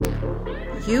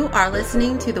You are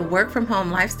listening to the Work From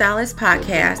Home Lifestylist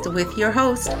podcast with your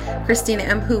host, Christina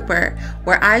M. Hooper,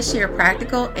 where I share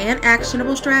practical and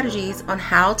actionable strategies on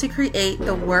how to create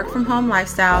the work from home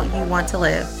lifestyle you want to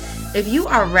live. If you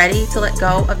are ready to let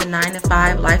go of the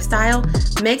 9-to-5 lifestyle,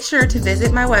 make sure to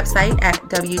visit my website at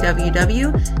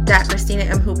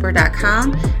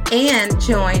www.christinamhooper.com and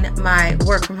join my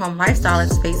Work From Home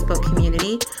Lifestylist Facebook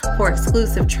community for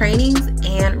exclusive trainings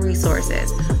and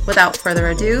resources. Without further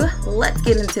ado, let's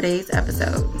get into today's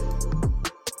episode.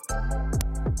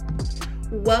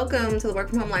 Welcome to the Work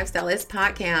From Home Lifestylist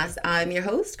podcast. I'm your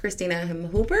host, Christina M.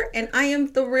 Hooper, and I am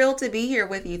thrilled to be here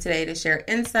with you today to share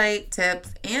insight,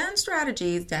 tips, and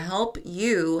strategies to help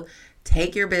you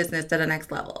take your business to the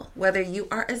next level. Whether you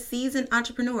are a seasoned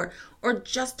entrepreneur or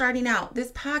just starting out,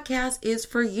 this podcast is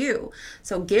for you.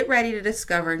 So get ready to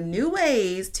discover new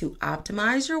ways to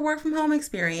optimize your work from home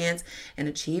experience and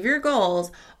achieve your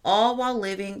goals, all while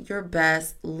living your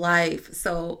best life.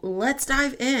 So let's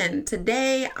dive in.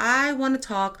 Today, I want to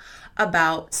talk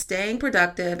about staying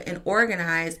productive and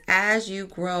organized as you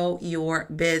grow your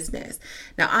business.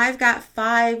 Now, I've got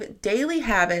 5 daily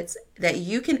habits that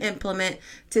you can implement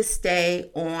to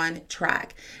stay on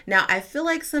track. Now, I feel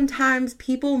like sometimes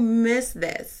people miss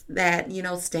this, that,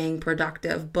 staying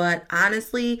productive. But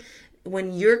honestly,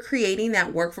 when you're creating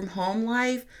that work from home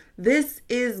life, this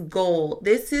is gold.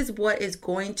 This is what is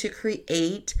going to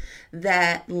create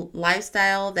that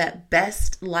lifestyle, that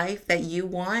best life that you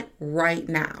want right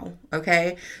now,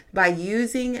 okay? By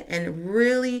using and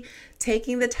really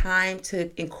taking the time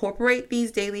to incorporate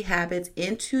these daily habits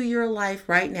into your life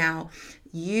right now,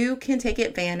 you can take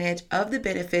advantage of the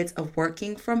benefits of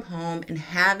working from home and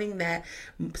having that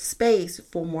space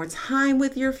for more time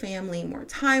with your family, more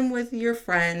time with your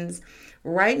friends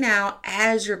right now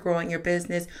as you're growing your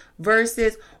business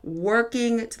versus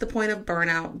working to the point of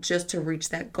burnout just to reach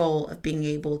that goal of being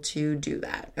able to do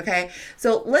that. Okay,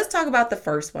 so let's talk about the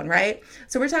first one, right?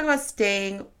 So we're talking about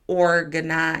staying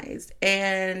organized.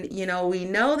 And, we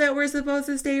know that we're supposed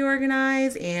to stay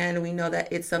organized, and we know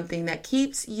that it's something that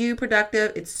keeps you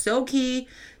productive. It's so key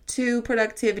to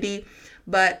productivity,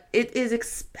 but it is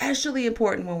especially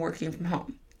important when working from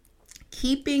home.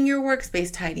 Keeping your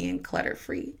workspace tidy and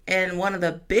clutter-free. And one of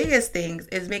the biggest things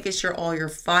is making sure all your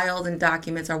files and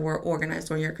documents are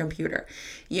organized on your computer.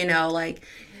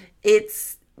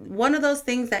 It's one of those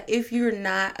things that if you're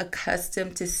not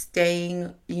accustomed to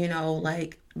staying,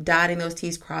 dotting those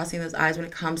T's, crossing those I's when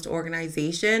it comes to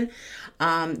organization,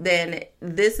 then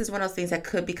this is one of those things that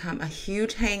could become a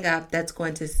huge hang up that's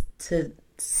going to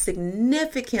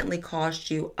significantly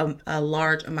cost you a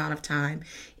large amount of time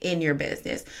in your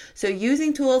business. So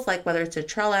using tools like whether it's a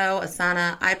Trello,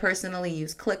 Asana, I personally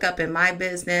use ClickUp in my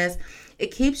business.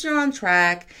 It keeps you on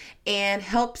track and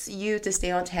helps you to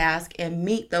stay on task and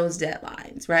meet those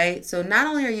deadlines, right? So not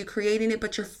only are you creating it,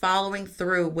 but you're following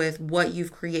through with what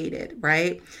you've created,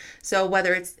 right? So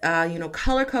whether it's,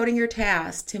 color coding your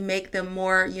tasks to make them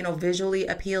more, visually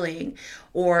appealing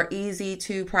or easy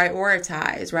to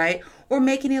prioritize, right? Or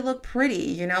making it look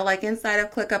pretty, like inside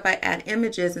of ClickUp, I add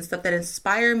images and stuff that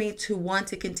inspire me to want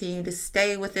to continue to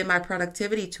stay within my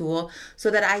productivity tool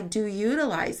so that I do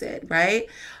utilize it, right?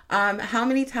 How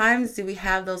many times do we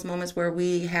have those moments where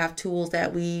we have tools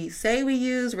that we say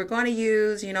we're going to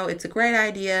use, it's a great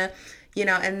idea,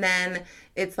 and then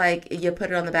it's like you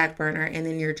put it on the back burner and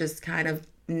then you're just kind of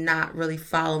not really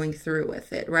following through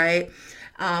with it, right?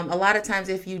 A lot of times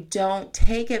if you don't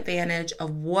take advantage of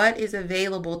what is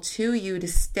available to you to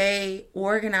stay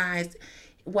organized,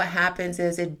 what happens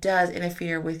is it does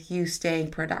interfere with you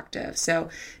staying productive. So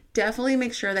definitely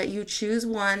make sure that you choose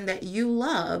one that you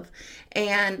love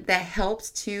and that helps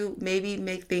to maybe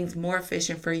make things more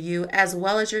efficient for you as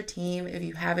well as your team if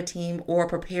you have a team, or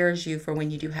prepares you for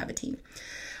when you do have a team.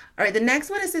 All right, the next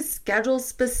one is to schedule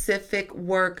specific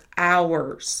work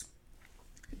hours.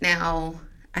 Now,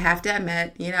 I have to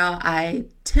admit, I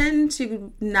tend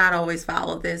to not always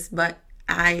follow this, but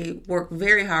I work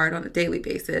very hard on a daily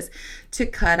basis to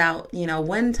cut out,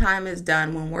 when time is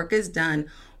done, when work is done,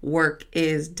 work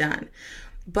is done.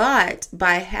 But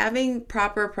by having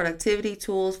proper productivity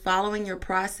tools, following your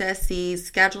processes,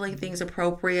 scheduling things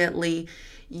appropriately,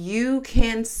 you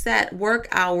can set work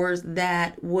hours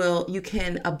that you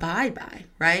can abide by,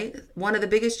 right? One of the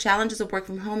biggest challenges of work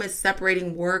from home is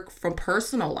separating work from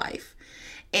personal life.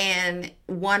 And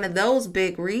one of those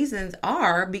big reasons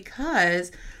are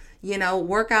because,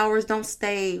 work hours don't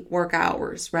stay work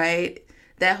hours, right?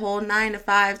 That whole 9 to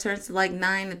 5 turns to like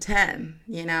 9 to 10,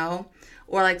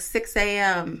 or like 6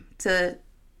 a.m. to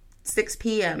 6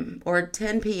 p.m. or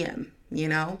 10 p.m.,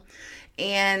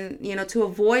 And, to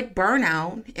avoid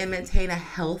burnout and maintain a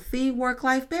healthy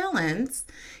work-life balance,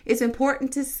 it's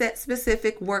important to set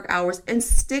specific work hours and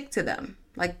stick to them.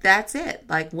 Like, that's it.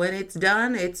 Like, when it's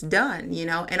done,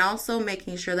 and also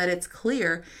making sure that it's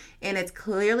clear and it's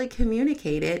clearly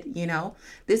communicated.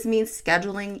 This means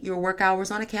scheduling your work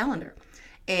hours on a calendar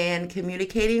and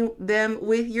communicating them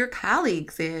with your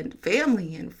colleagues and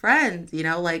family and friends,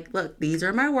 like, look, these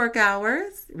are my work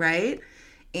hours, right?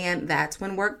 And that's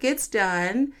when work gets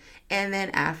done. And then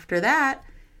after that,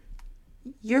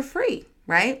 you're free,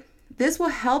 right? This will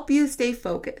help you stay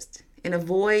focused and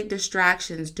avoid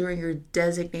distractions during your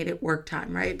designated work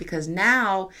time, right? Because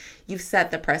now you've set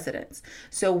the precedence.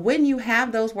 So when you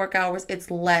have those work hours,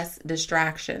 it's less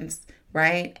distractions,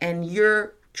 right? And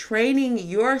you're training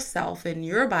yourself and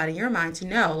your body, your mind to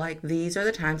know, like, these are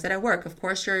the times that I work. Of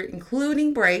course, you're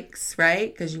including breaks,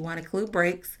 right? Because you want to include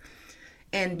breaks.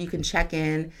 And you can check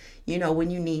in,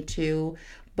 when you need to.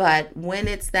 But when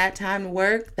it's that time to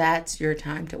work, that's your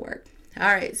time to work. All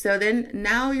right. So then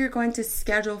now you're going to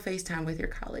schedule FaceTime with your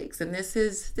colleagues. And this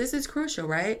is crucial,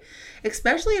 right?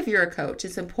 Especially if you're a coach.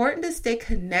 It's important to stay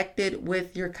connected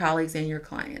with your colleagues and your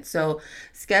clients. So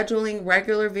scheduling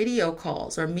regular video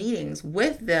calls or meetings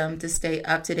with them to stay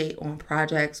up to date on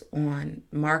projects, on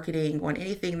marketing, on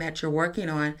anything that you're working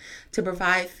on, to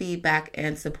provide feedback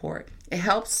and support. It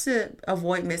helps to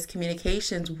avoid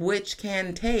miscommunications, which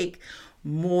can take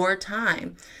more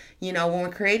time. When we're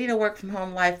creating a work from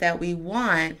home life that we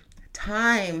want,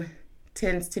 time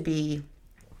tends to be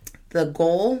the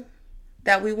goal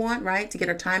that we want, right? To get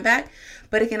our time back.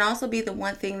 But it can also be the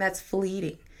one thing that's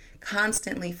fleeting,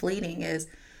 constantly fleeting, is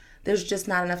there's just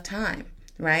not enough time,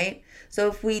 right? So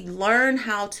if we learn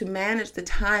how to manage the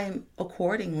time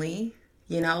accordingly,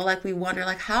 like, we wonder,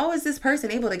 like, how is this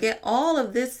person able to get all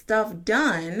of this stuff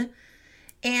done?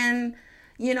 And,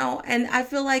 and I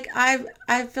feel like I've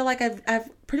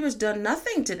pretty much done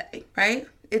nothing today, right?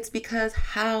 It's because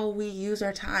how we use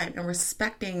our time and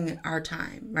respecting our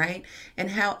time, right?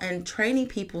 And training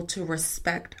people to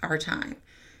respect our time.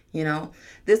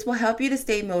 This will help you to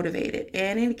stay motivated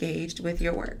and engaged with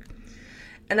your work.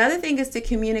 Another thing is to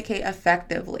communicate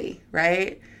effectively,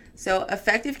 right? So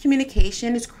effective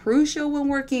communication is crucial when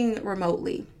working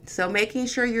remotely. So making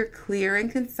sure you're clear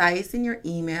and concise in your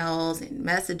emails and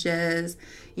messages.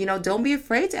 Don't be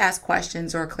afraid to ask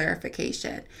questions or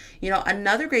clarification.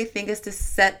 Another great thing is to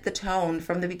set the tone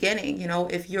from the beginning.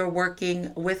 If you're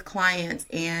working with clients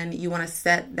and you want to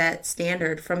set that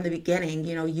standard from the beginning,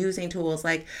 using tools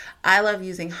like, I love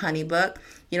using HoneyBook.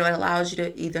 It allows you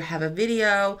to either have a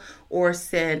video or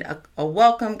send a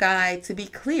welcome guide to be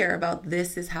clear about,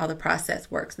 this is how the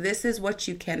process works. This is what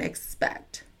you can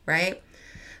expect, right?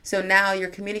 So now you're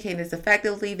communicating this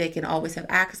effectively. They can always have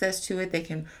access to it. They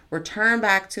can return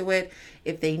back to it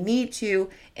if they need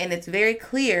to. And it's very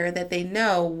clear that they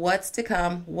know what's to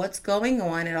come, what's going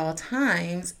on at all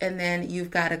times. And then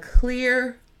you've got a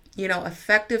clear,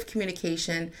 effective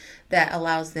communication that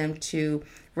allows them to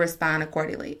respond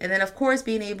accordingly. And then, of course,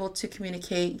 being able to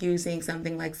communicate using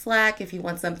something like Slack if you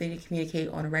want something to communicate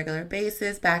on a regular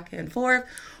basis, back and forth,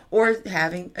 or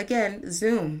having, again,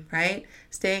 Zoom, right?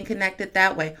 Staying connected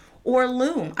that way. Or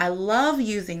Loom. I love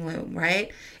using Loom, right?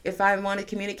 If I want to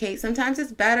communicate, sometimes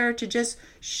it's better to just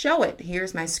show it.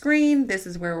 Here's my screen. This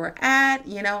is where we're at,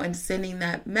 and sending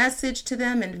that message to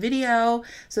them in video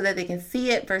so that they can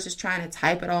see it versus trying to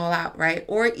type it all out, right?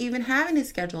 Or even having to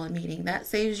schedule a meeting. That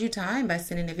saves you time by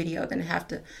sending a video, then have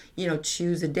to,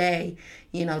 choose a day,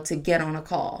 to get on a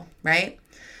call, right?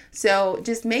 So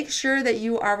just make sure that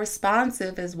you are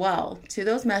responsive as well to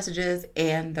those messages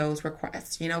and those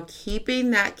requests,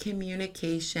 keeping that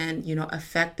communication,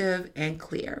 effective and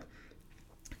clear.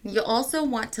 You also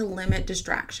want to limit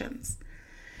distractions.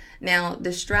 Now,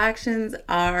 distractions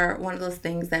are one of those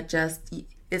things that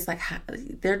it's like,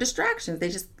 they're distractions. They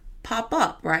just pop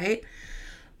up, right?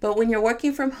 But when you're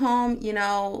working from home,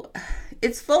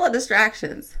 it's full of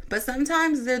distractions, but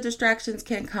sometimes the distractions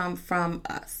can come from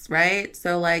us, right?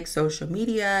 So like social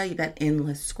media, that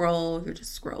endless scroll, you're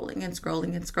just scrolling and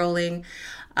scrolling and scrolling.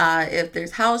 If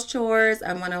there's house chores,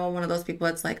 I'm one of those people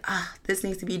that's like, this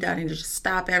needs to be done, and you just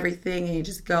stop everything and you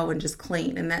just go and just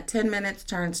clean. And that 10 minutes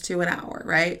turns to an hour,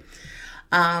 right?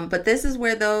 But this is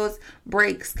where those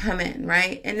breaks come in,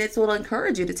 right? And this will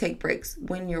encourage you to take breaks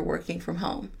when you're working from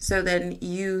home. So then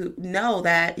you know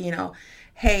that,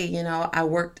 hey, I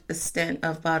worked a stint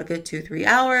of about a good 2-3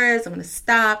 hours. I'm going to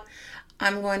stop.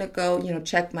 I'm going to go,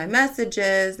 check my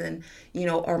messages and,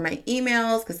 or my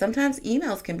emails, because sometimes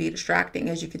emails can be distracting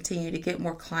as you continue to get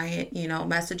more client,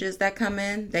 messages that come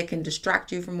in. They can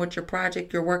distract you from what your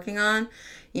project you're working on,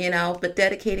 but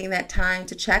dedicating that time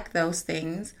to check those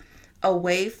things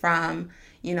away from,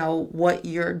 what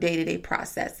your day-to-day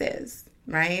process is,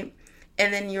 right?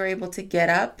 And then you're able to get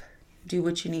up, do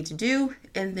what you need to do,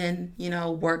 and then,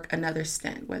 work another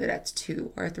stint, whether that's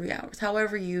 2 or 3 hours,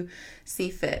 however you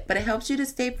see fit. But it helps you to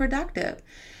stay productive.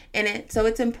 So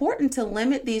it's important to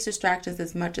limit these distractions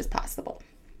as much as possible.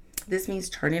 This means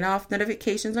turning off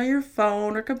notifications on your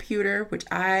phone or computer, which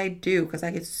I do because I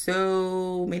get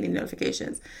so many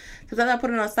notifications. Sometimes I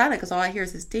put it on silent because all I hear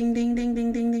is this ding, ding, ding,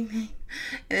 ding, ding, ding, ding.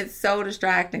 And it's so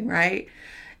distracting, right?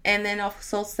 And then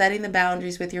also setting the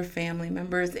boundaries with your family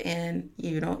members and,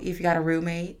 if you got a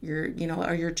roommate,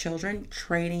 or your children,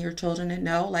 training your children to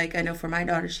know, like I know for my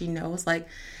daughter, she knows like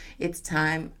it's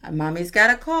time. Mommy's got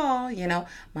to call,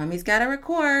 mommy's got to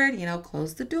record,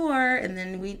 close the door. And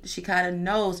then she kind of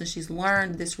knows, and she's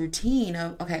learned this routine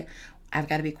of, okay, I've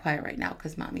got to be quiet right now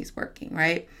because mommy's working,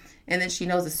 right? And then she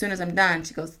knows as soon as I'm done,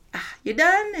 she goes, you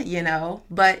done?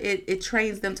 But it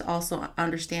trains them to also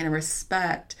understand and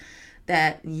respect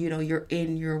that, you're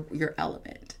in your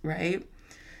element, right?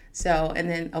 So, and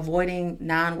then avoiding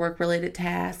non-work related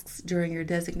tasks during your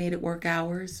designated work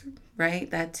hours, right?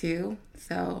 That too.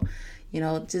 So,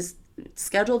 just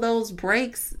schedule those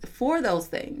breaks for those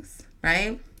things,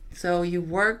 right? So you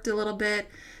worked a little bit.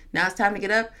 Now it's time to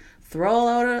get up, throw a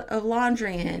load of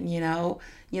laundry in,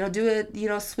 do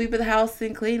it, sweep of the house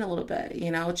and clean a little bit,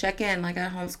 check in, like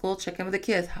at homeschool, check in with the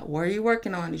kids. What are you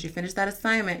working on? Did you finish that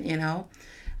assignment,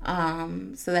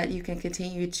 so that you can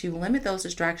continue to limit those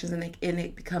distractions, and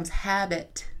it becomes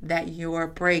habit that your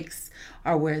breaks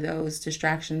are where those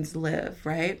distractions live,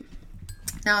 right?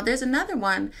 Now, there's another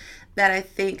one that I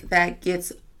think that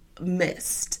gets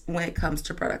missed when it comes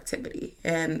to productivity,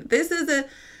 and this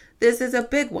is a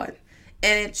big one,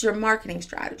 and it's your marketing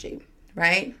strategy,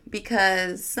 right?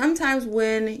 Because sometimes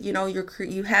when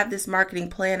you have this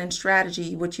marketing plan and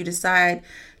strategy, what you decide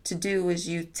to do is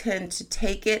you tend to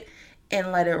take it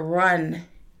and let it run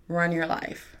your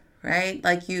life, right?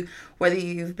 Like whether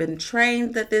you've been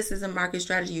trained that this is a market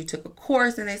strategy, you took a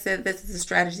course and they said this is a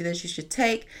strategy that you should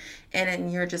take, and then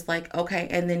you're just like, okay,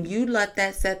 and then you let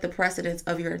that set the precedence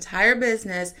of your entire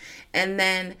business, and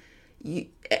then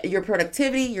your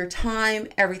productivity, your time,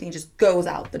 everything just goes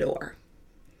out the door.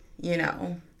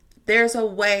 There's a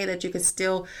way that you can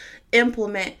still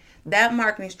implement that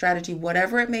marketing strategy,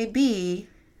 whatever it may be,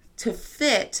 to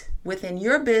fit within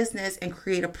your business and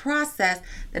create a process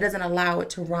that doesn't allow it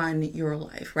to run your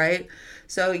life, right?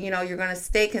 So, you're going to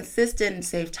stay consistent and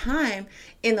save time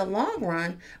in the long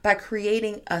run by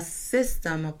creating a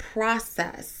system, a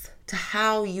process to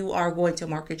how you are going to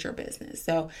market your business.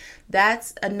 So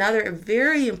that's another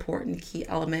very important key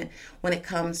element when it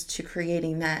comes to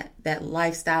creating that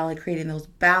lifestyle and creating those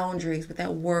boundaries with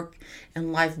that work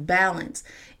and life balance,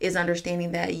 is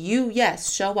understanding that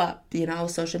yes, show up,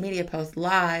 social media posts,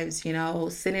 lives,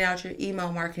 sending out your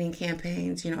email marketing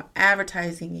campaigns,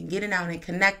 advertising and getting out and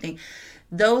connecting.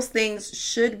 Those things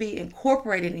should be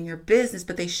incorporated in your business,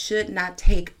 but they should not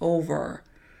take over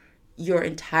your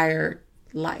entire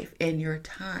life and your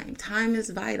time. Time is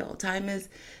vital. Time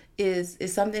is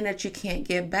something that you can't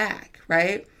get back,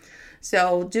 right?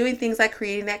 So doing things like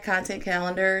creating that content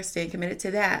calendar, staying committed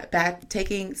to that,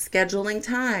 scheduling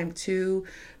time to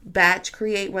batch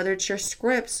create, whether it's your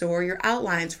scripts or your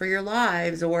outlines for your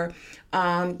lives, or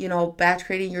batch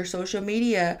creating your social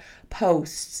media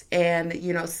posts, and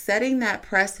setting that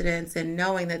precedence and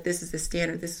knowing that this is the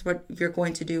standard, this is what you're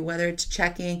going to do, whether it's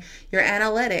checking your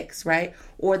analytics, right,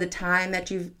 or the time that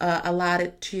you've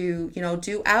allotted to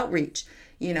do outreach.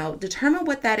 Determine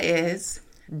what that is,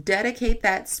 dedicate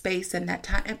that space and that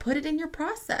time, and put it in your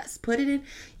process. Put it in,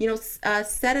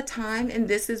 set a time, and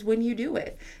this is when you do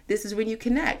it. This is when you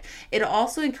connect. It'll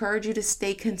also encourage you to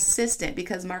stay consistent,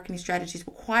 because marketing strategies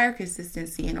require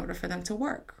consistency in order for them to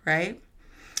work, right?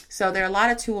 So there are a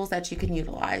lot of tools that you can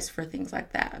utilize for things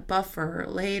like that. Buffer,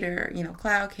 Later,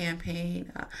 Cloud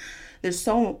Campaign. There's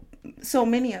so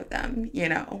many of them,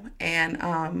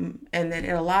 and then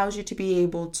it allows you to be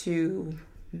able to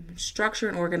structure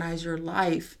and organize your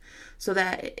life so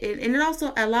that it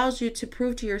also allows you to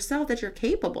prove to yourself that you're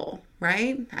capable,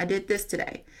 right? I did this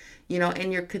today,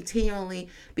 and you're continually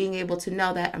being able to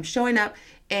know that I'm showing up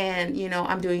and,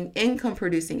 I'm doing income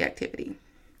producing activity.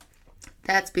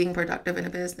 That's being productive in a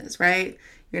business, right?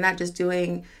 You're not just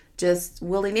doing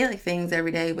willy-nilly things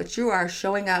every day, but you are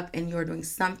showing up and you're doing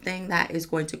something that is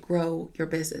going to grow your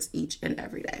business each and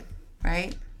every day,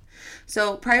 right?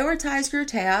 So prioritize your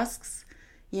tasks,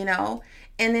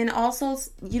 and then also,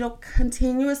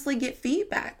 continuously get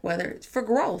feedback, whether it's for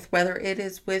growth, whether it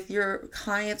is with your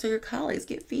clients or your colleagues,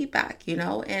 get feedback,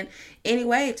 and any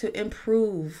way to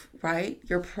improve, right,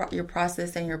 your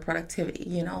process and your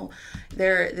productivity.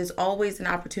 There's always an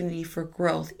opportunity for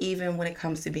growth, even when it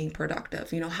comes to being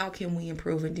productive. How can we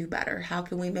improve and do better? How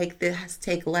can we make this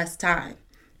take less time,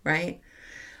 right?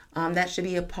 That should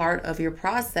be a part of your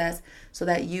process so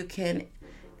that you can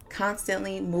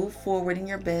constantly move forward in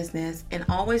your business, and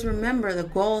always remember the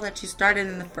goal that you started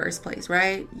in the first place,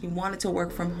 right? You wanted to work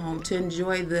from home to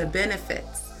enjoy the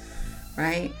benefits,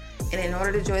 right? And in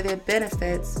order to enjoy the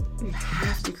benefits, you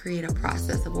have to create a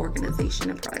process of organization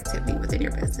and productivity within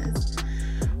your business.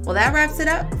 Well, that wraps it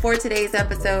up for today's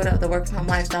episode of the Work From Home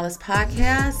Lifestylist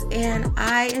podcast. And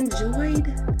I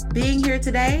enjoyed being here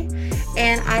today.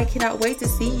 And I cannot wait to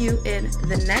see you in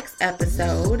the next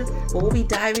episode, where we'll be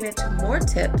diving into more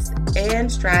tips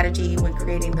and strategy when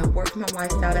creating the work from home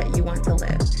lifestyle that you want to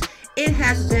live. It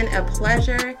has been a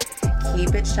pleasure.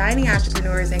 Keep it shiny,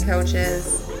 entrepreneurs and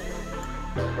coaches.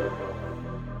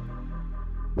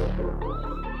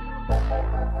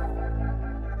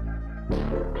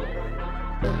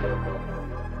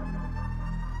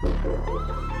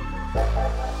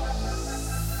 Thank you.